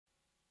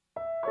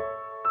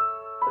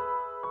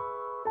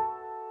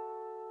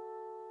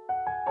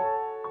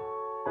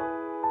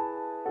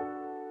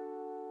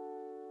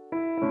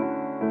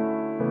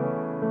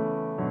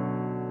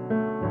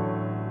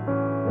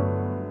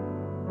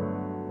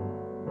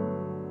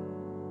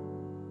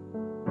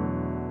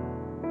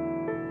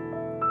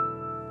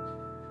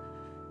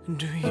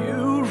Do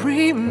you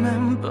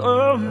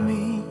remember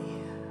me?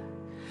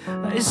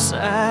 I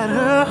sat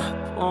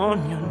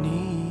upon your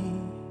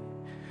knee.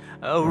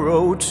 I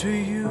wrote to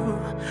you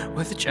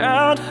with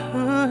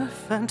childhood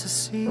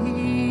fantasies.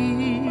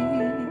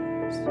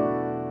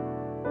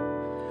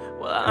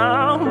 Well,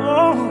 I'm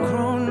all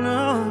grown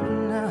up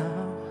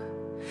now,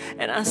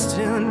 and I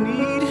still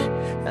need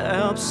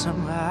help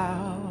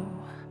somehow.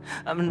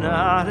 I'm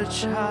not a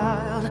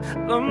child,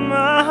 but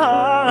my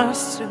heart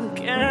still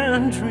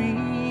can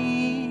dream.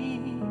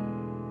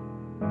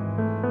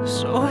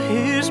 So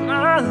here's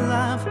my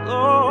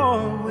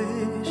lifelong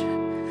wish,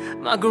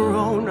 my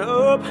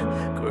grown-up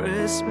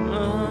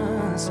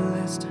Christmas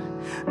list.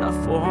 Not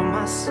for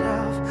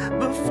myself,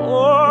 but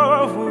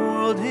for a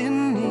world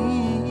in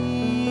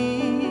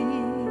need.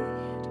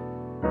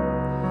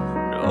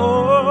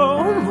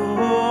 No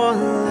more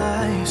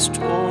lives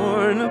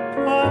torn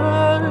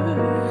apart,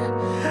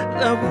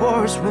 that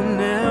wars will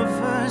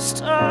never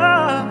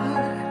start,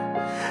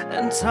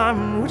 and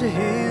time would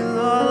heal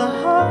all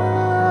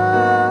hearts,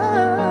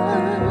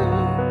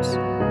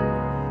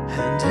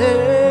 and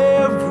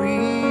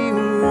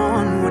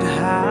everyone would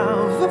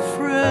have a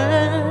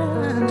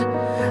friend,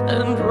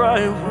 and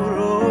pride would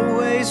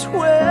always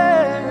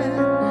win,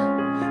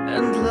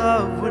 and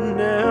love would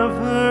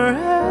never end.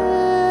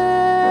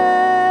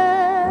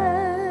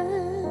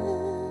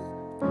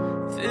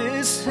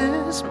 This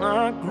is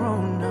my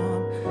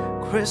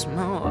grown-up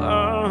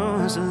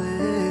Christmas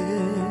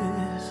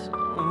list.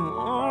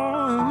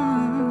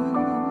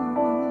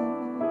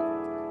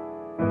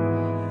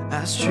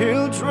 As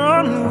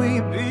children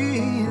we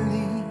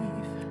believe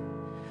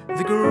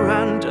the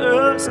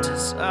grandest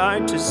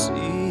sight to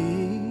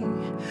see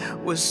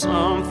was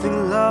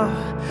something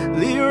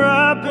lovely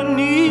right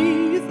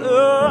beneath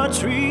the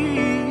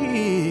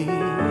tree.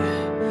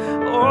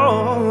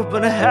 Oh,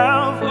 but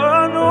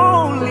heaven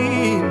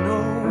only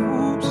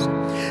knows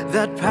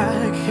that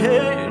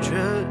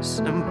packages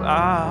and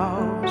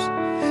bows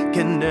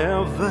can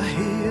never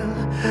heal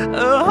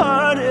a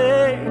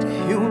heartached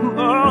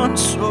human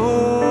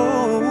soul.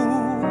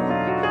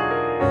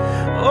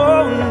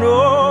 Oh,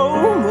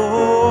 no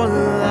more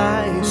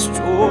lives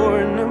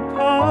torn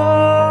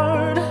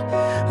apart,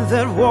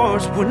 that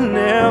wars would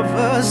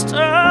never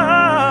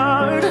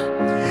start,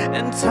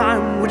 and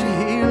time would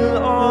heal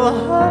all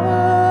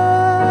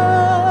hearts.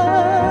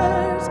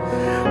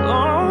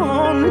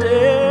 Oh, and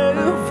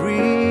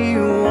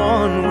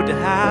everyone would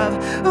have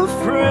a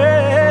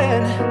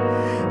friend,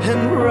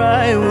 and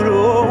right would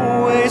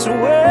always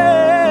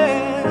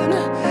win,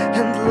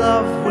 and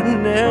love would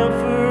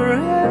never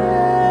end.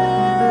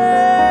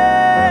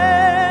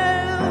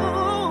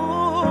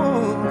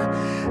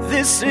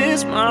 This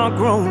is my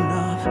grown-up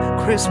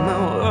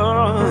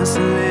Christmas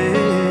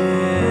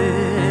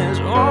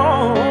list.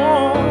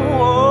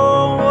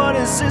 Oh, what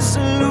is this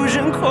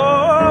illusion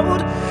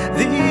called?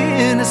 The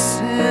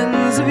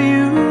innocence of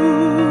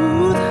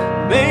youth.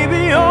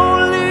 Maybe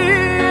only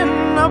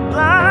in a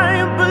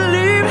blind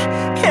belief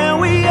can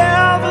we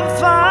ever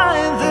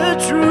find the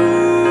truth.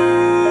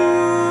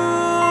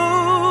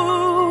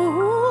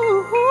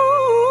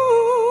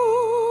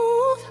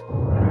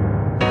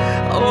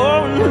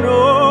 Oh no,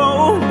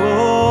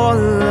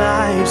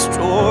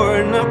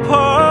 torn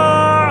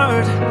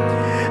apart,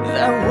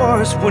 that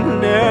wars would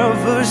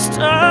never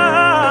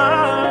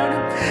start,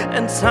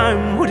 and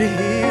time would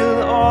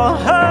heal all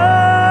hearts,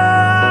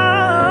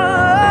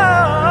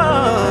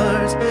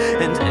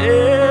 and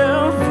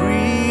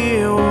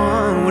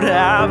everyone would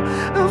have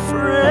a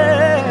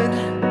friend,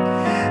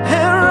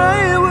 and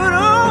right would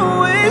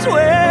always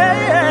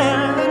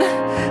win,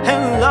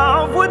 and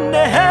love would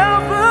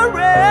never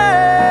end.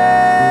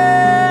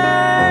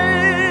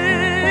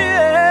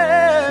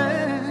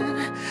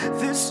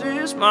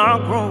 My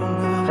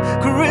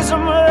grown-up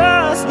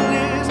Christmas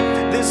list.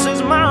 This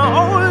is my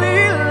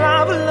only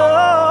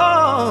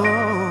lifelong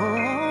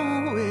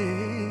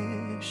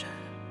wish.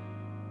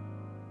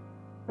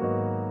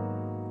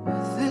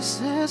 This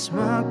is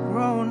my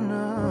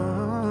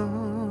grown-up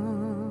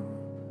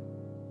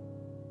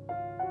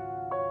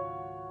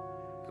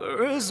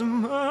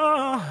Christmas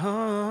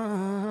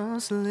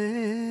list.